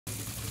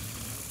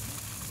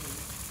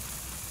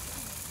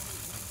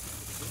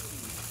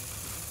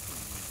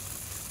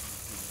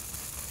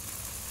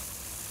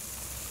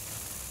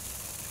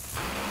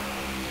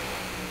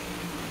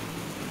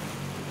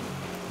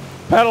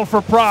pedal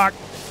for Prock.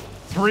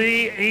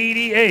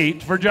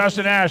 388 for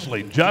Justin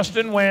Ashley.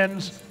 Justin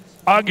wins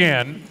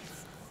again.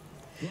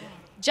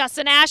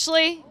 Justin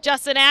Ashley,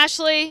 Justin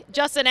Ashley,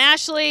 Justin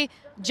Ashley,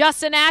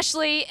 Justin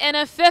Ashley, and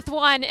a fifth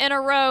one in a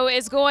row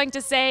is going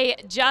to say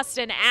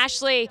Justin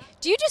Ashley.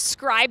 Do you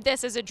describe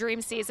this as a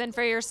dream season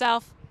for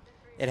yourself?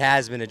 It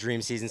has been a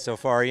dream season so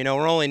far. You know,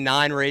 we're only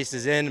 9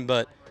 races in,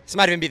 but this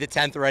might even be the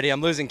 10th already.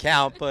 I'm losing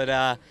count,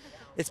 but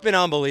it's been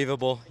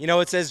unbelievable. You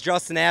know, it says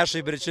Justin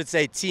Ashley, but it should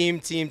say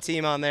team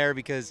on there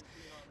because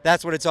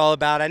that's what it's all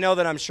about. I know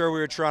that I'm sure we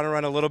were trying to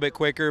run a little bit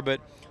quicker,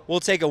 but we'll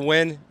take a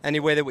win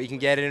any way that we can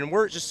get it. And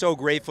we're just so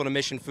grateful to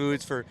Mission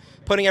Foods for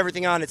putting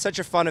everything on. It's such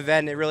a fun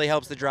event, and it really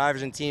helps the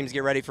drivers and teams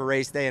get ready for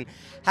race day. And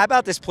how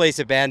about this place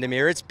at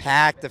Bandimere? It's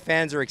packed. The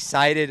fans are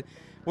excited.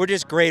 We're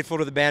just grateful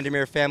to the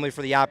Bandimere family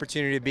for the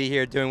opportunity to be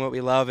here doing what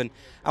we love. And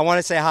I want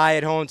to say hi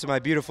at home to my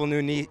beautiful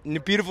new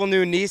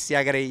niece. Yeah,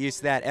 I got to get used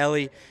to that.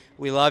 Ellie,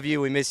 we love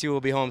you. We miss you.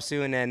 We'll be home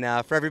soon.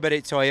 And for everybody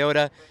at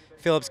Toyota,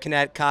 Phillips,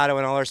 Kinnett, Cotto,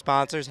 and all our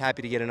sponsors,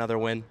 happy to get another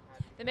win.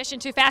 The Mission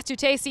Too Fast, Too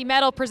Tasty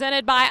medal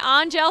presented by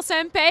Angel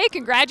Sempe.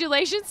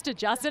 Congratulations to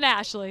Justin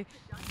Ashley.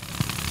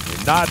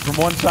 A nod from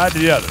one side to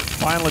the other.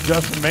 Final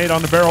adjustment made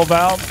on the barrel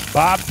valve.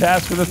 Bob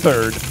Tasker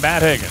III,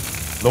 Matt Hagan,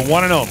 the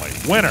one and only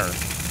winner,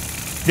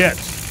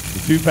 gets the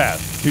Too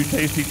Fast, Too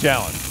Tasty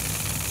challenge.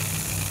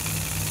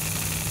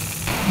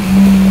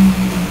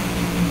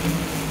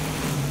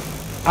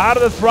 Out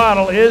of the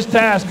throttle is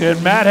Tasker,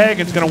 and Matt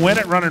Hagan's going to win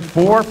it running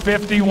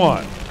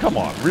 4:51. Come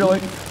on, really?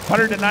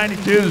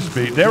 192 the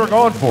speed. They were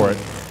going for it.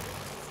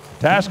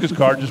 Tasker's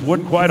car just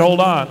wouldn't quite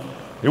hold on.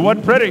 It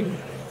wasn't pretty,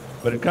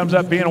 but it comes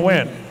up being a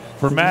win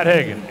for Matt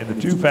Hagan in the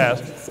Too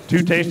Fast,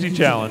 Too Tasty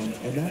challenge.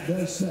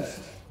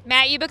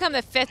 Matt, you become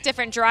the 5th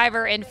different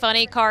driver in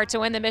Funny Car to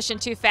win the Mission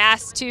Too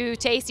Fast, Too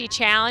Tasty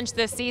challenge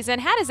this season.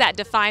 How does that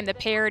define the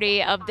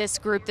parity of this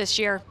group this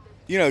year?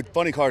 You know,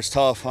 Funny Car's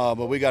tough,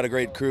 but we got a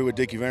great crew with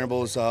Dickie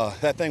Venables.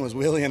 That thing was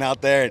wheeling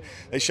out there, and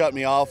they shut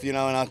me off, you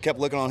know, and I kept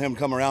looking on him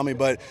come around me.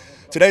 But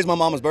today's my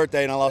mama's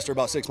birthday, and I lost her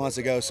about 6 months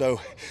ago, so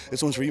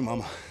this one's for you,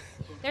 Mama.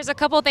 There's a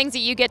couple things that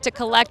you get to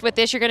collect with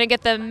this. You're going to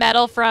get the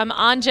medal from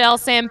Angel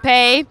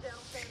Sempe.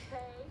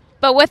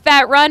 But with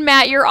that run,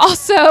 Matt, you're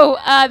also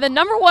the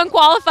 #1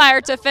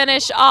 qualifier to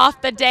finish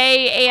off the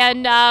day.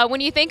 And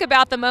when you think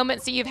about the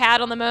moments that you've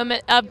had on the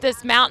moment of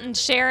this mountain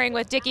sharing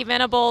with Dickie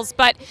Venables,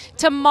 but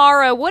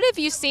tomorrow, what have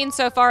you seen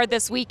so far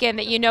this weekend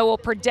that you know will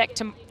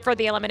predict for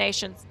the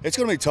eliminations? It's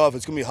going to be tough.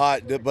 It's going to be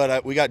hot,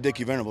 but we got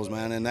Dickie Venables,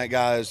 man, and that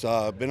guy's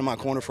been in my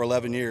corner for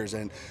 11 years,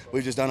 and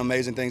we've just done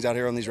amazing things out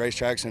here on these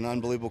racetracks in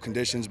unbelievable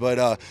conditions.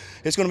 But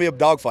it's going to be a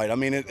dogfight. I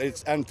mean,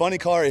 it's and Funny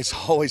Car, it's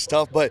always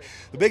tough, but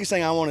the biggest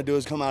thing I want to do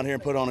is come out here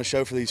and put on a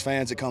show for these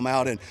fans that come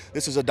out. And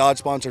this is a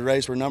Dodge-sponsored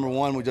race. We're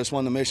 #1. We just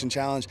won the Mission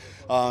Challenge.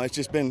 It's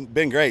just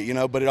been great, you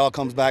know. But it all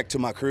comes back to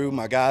my crew,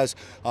 my guys,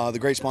 the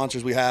great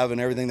sponsors we have, and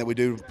everything that we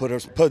do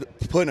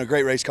putting a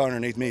great race car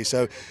underneath me.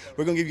 So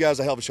we're going to give you guys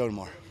a hell of a show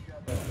tomorrow.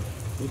 It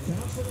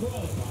counts for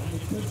qualifying.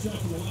 It puts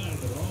up the line,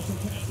 but it also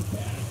counts the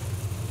pass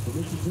for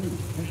Mission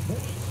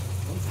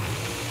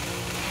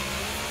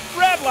 2.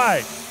 Red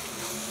light.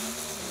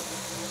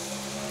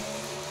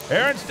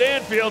 Aaron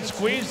Stanfield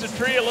squeezed the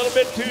tree a little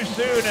bit too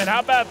soon, and how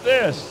about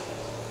this?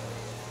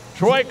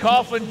 Troy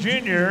Coughlin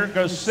Jr.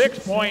 goes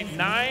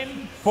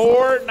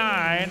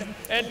 6.949,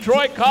 and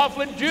Troy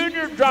Coughlin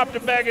Jr. dropped a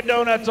bag of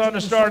donuts on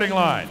the starting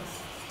line.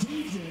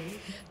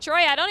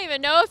 Troy, I don't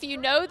even know if you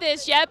know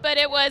this yet, but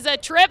it was a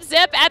trip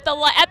zip at the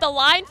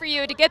line for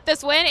you to get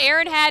this win.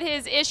 Aaron had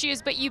his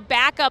issues, but you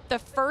back up the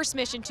first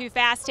Mission Too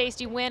Fast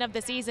Tasty win of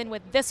the season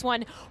with this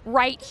one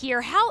right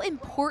here. How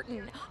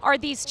important are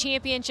these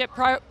championship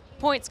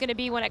points going to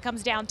be when it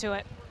comes down to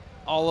it?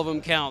 All of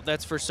them count,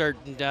 that's for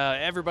certain.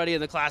 Everybody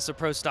in the class of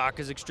Pro Stock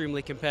is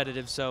extremely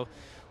competitive, so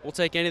we'll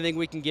take anything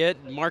we can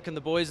get. Mark and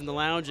the boys in the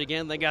lounge,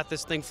 again, they got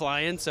this thing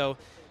flying. So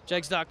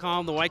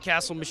Jegs.com, the White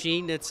Castle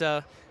machine, it's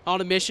on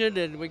a mission,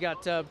 and we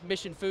got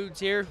Mission Foods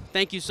here.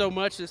 Thank you so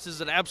much. This is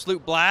an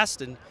absolute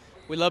blast, and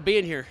we love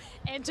being here.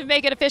 And to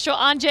make it official,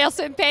 Angel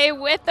Sempe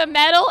with the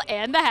medal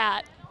and the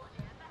hat.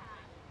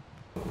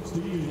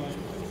 Steve, like,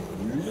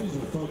 laser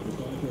focused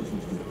on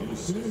Christmas tree. And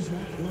as soon as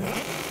Matt went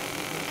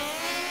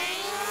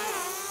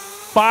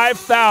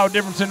 5 thou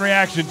difference in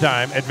reaction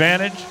time.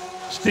 Advantage,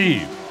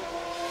 Steve.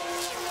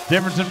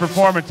 Difference in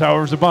performance,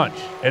 however, is a bunch.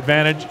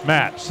 Advantage,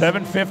 Matt.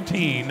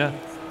 7:15,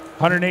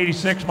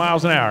 186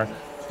 miles an hour.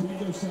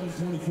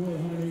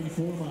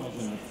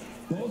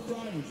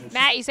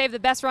 Matt, you saved the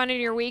best run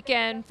in your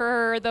weekend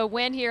for the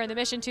win here in the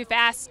Mission Too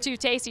Fast, Too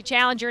Tasty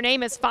Challenge. Your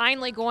name is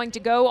finally going to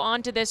go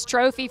onto this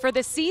trophy for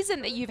the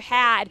season that you've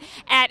had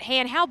at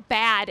hand. How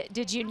bad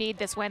did you need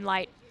this win,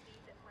 Light?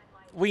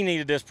 We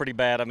needed this pretty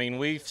bad. I mean,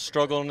 we've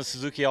struggled in the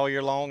Suzuki all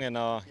year long, and,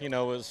 you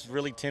know, it was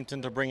really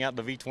tempting to bring out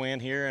the V-Twin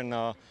here, and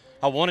I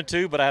wanted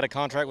to, but I had a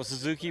contract with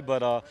Suzuki.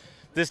 But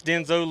this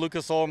Denzo,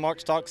 Lucas Oil, Mark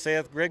Stock,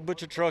 Seth, Greg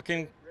Butcher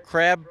Trucking,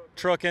 Crab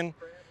Trucking,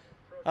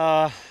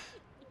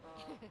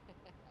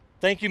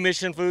 thank you,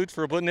 Mission Foods,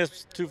 for putting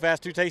this Too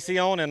Fast, Too Tasty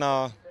on, and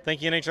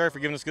thank you, NHRA, for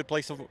giving us a good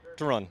place to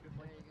run.